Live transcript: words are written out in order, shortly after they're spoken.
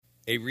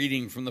A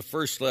reading from the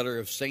first letter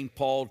of St.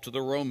 Paul to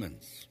the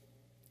Romans.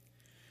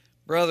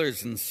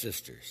 Brothers and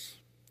sisters,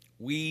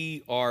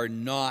 we are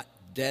not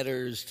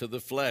debtors to the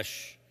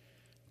flesh,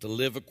 to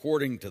live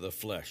according to the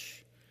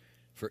flesh.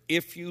 For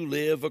if you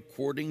live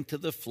according to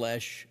the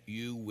flesh,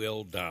 you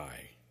will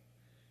die.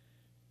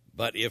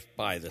 But if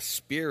by the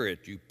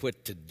Spirit you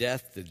put to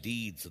death the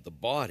deeds of the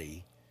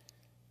body,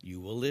 you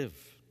will live.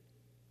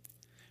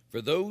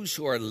 For those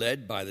who are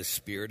led by the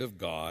Spirit of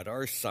God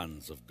are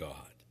sons of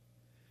God.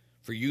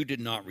 For you did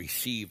not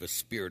receive a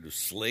spirit of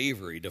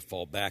slavery to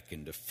fall back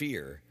into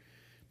fear,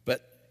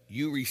 but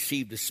you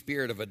received a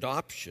spirit of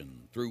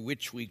adoption through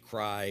which we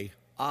cry,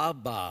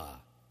 Abba,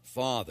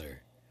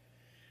 Father.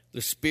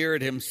 The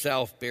Spirit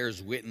himself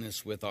bears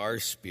witness with our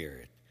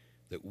spirit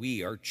that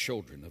we are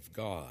children of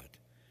God.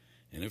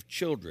 And if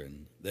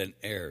children, then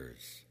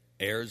heirs,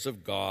 heirs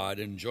of God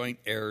and joint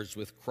heirs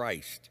with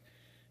Christ,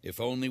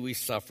 if only we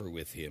suffer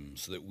with him,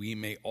 so that we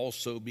may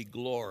also be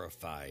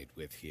glorified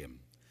with him.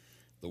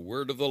 The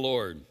word of the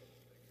Lord.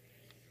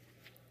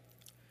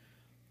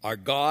 Our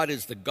God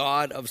is the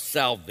God of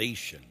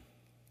salvation.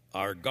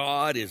 Our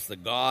God is the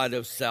God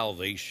of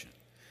salvation.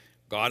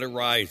 God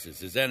arises,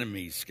 his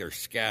enemies are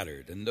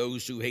scattered, and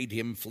those who hate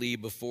him flee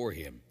before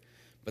him.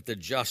 But the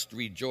just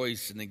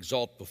rejoice and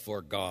exult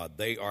before God.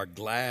 They are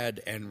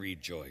glad and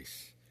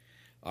rejoice.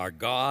 Our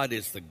God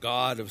is the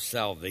God of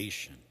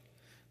salvation.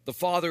 The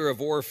father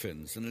of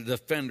orphans and the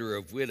defender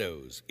of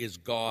widows is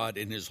God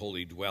in his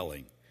holy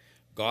dwelling.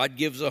 God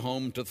gives a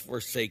home to the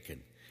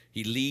forsaken.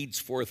 He leads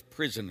forth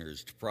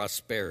prisoners to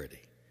prosperity.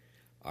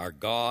 Our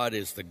God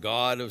is the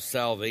God of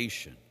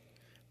salvation.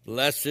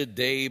 Blessed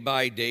day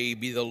by day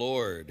be the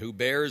Lord, who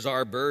bears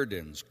our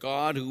burdens,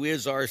 God who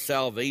is our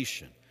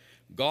salvation.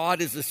 God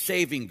is a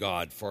saving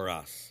God for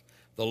us.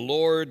 The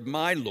Lord,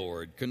 my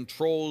Lord,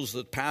 controls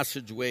the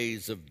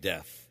passageways of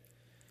death.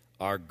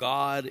 Our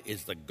God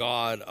is the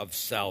God of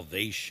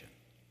salvation.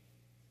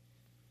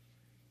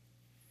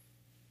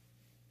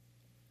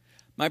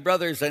 My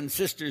brothers and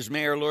sisters,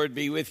 may our Lord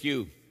be with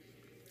you.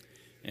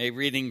 A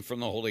reading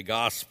from the Holy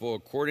Gospel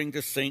according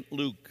to St.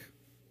 Luke.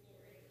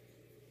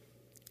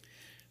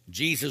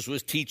 Jesus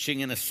was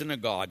teaching in a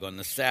synagogue on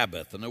the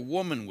Sabbath, and a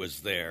woman was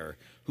there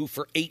who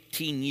for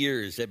 18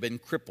 years had been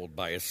crippled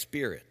by a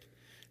spirit.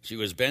 She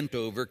was bent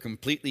over,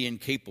 completely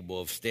incapable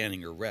of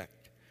standing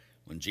erect.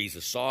 When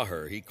Jesus saw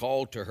her, he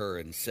called to her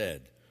and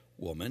said,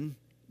 Woman,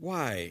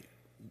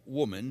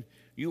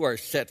 you are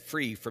set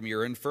free from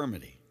your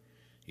infirmity.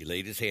 He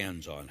laid his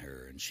hands on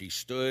her, and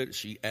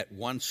she at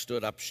once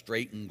stood up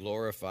straight and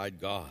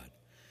glorified God.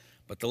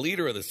 But the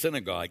leader of the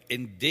synagogue,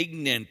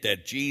 indignant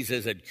that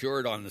Jesus had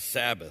cured on the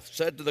Sabbath,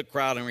 said to the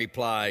crowd in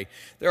reply,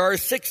 There are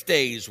 6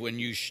 days when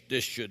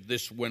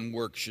when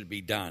work should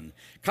be done.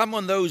 Come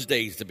on those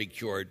days to be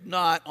cured,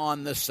 not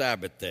on the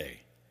Sabbath day.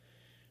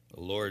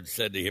 The Lord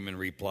said to him in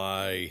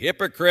reply,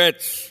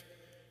 Hypocrites!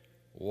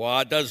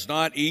 Why does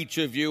not each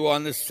of you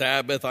on the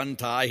Sabbath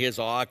untie his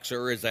ox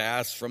or his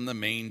ass from the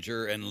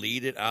manger and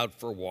lead it out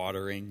for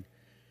watering?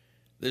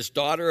 This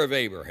daughter of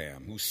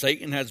Abraham, who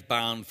Satan has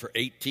bound for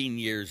 18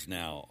 years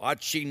now,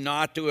 ought she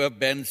not to have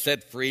been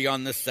set free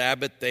on the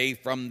Sabbath day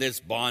from this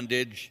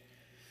bondage?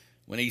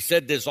 When he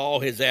said this, all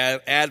his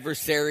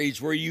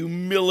adversaries were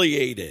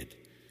humiliated,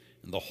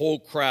 and the whole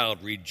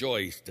crowd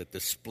rejoiced at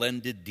the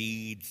splendid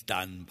deeds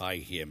done by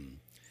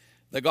him.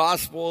 The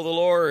Gospel of the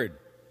Lord.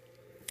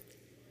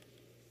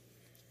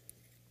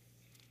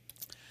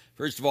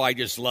 First of all, I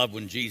just love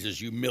when Jesus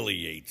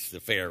humiliates the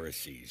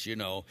Pharisees,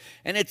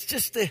 and it's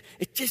just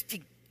to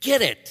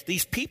get it.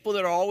 These people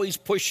that are always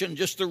pushing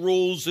just the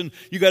rules and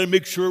you got to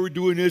make sure we're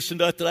doing this and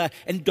that,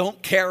 and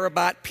don't care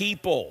about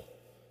people.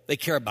 They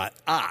care about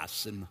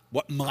us and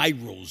what my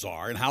rules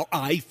are and how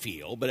I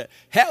feel, but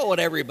hell with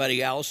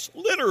everybody else,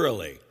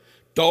 literally.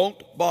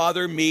 Don't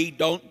bother me.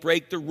 Don't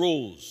break the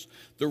rules.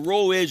 The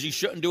rule is you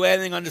shouldn't do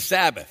anything on the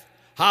Sabbath.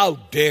 How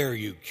dare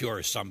you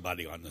cure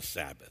somebody on the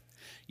Sabbath?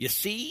 You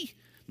see?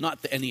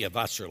 Not that any of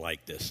us are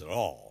like this at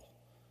all,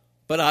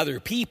 but other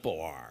people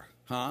are,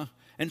 huh?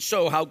 And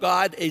so how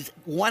God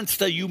wants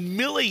to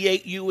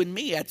humiliate you and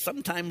me, that's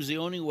sometimes the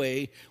only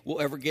way we'll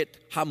ever get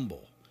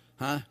humble,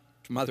 huh?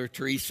 Mother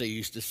Teresa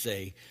used to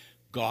say,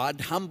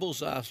 God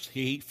humbles us.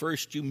 He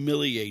first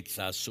humiliates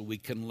us so we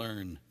can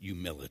learn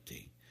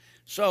humility.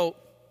 So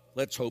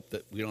let's hope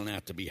that we don't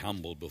have to be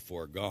humbled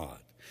before God.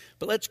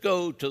 But let's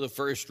go to the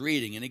first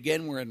reading. And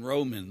again, we're in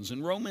Romans.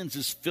 And Romans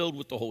is filled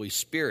with the Holy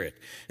Spirit.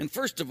 And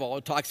first of all,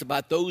 it talks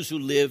about those who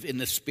live in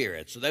the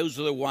Spirit. So those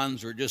are the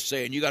ones who are just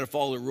saying, you got to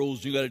follow the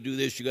rules, you got to do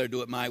this, you got to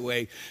do it my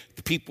way.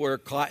 The people who are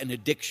caught in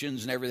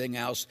addictions and everything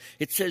else.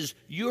 It says,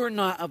 you're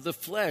not of the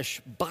flesh.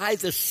 By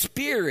the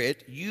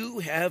Spirit, you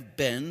have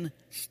been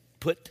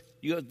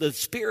the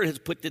Spirit has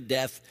put to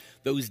death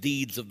those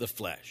deeds of the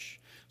flesh.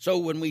 So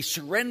when we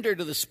surrender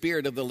to the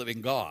Spirit of the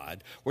living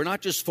God, we're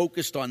not just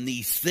focused on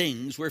these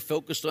things. We're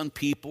focused on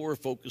people. We're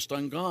focused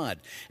on God.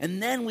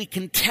 And then we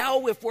can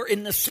tell if we're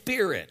in the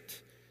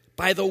Spirit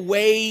by the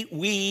way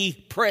we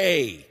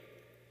pray.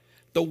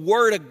 The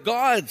Word of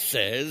God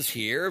says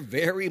here,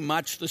 very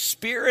much, the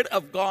Spirit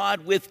of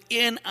God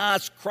within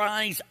us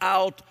cries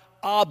out,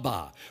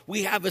 Abba.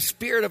 We have a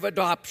spirit of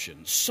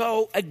adoption.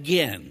 So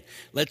again,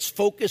 let's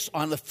focus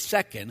on the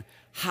second.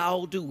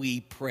 How do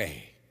we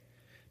pray?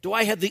 Do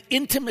I have the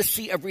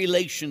intimacy of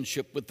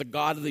relationship with the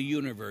God of the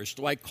universe?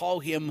 Do I call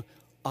him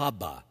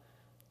Abba,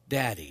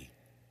 Daddy,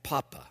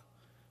 Papa?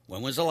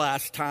 When was the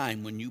last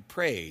time when you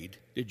prayed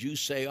did you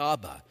say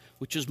Abba,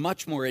 which is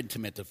much more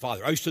intimate than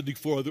Father? I said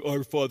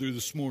our Father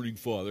this morning,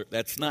 Father.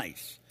 That's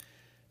nice.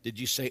 Did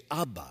you say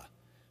Abba?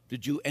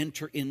 Did you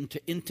enter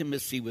into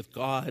intimacy with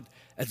God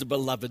as a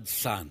beloved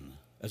son,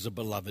 as a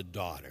beloved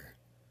daughter?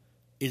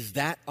 Is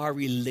that our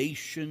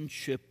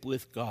relationship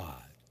with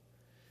God?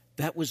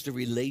 That was the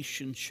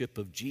relationship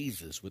of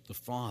Jesus with the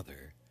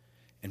Father.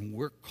 And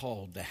we're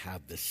called to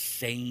have the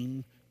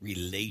same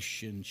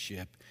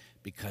relationship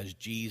because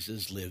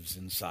Jesus lives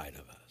inside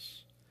of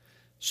us.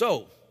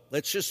 So,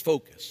 let's just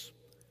focus.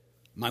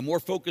 Am I more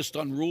focused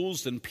on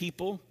rules than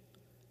people?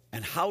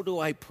 And how do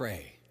I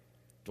pray?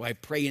 Do I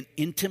pray in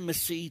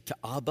intimacy to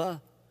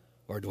Abba,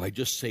 or do I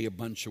just say a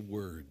bunch of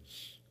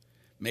words?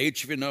 May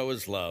each of you know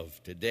his love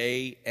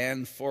today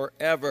and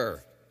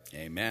forever.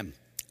 Amen.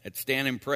 Let's stand and pray.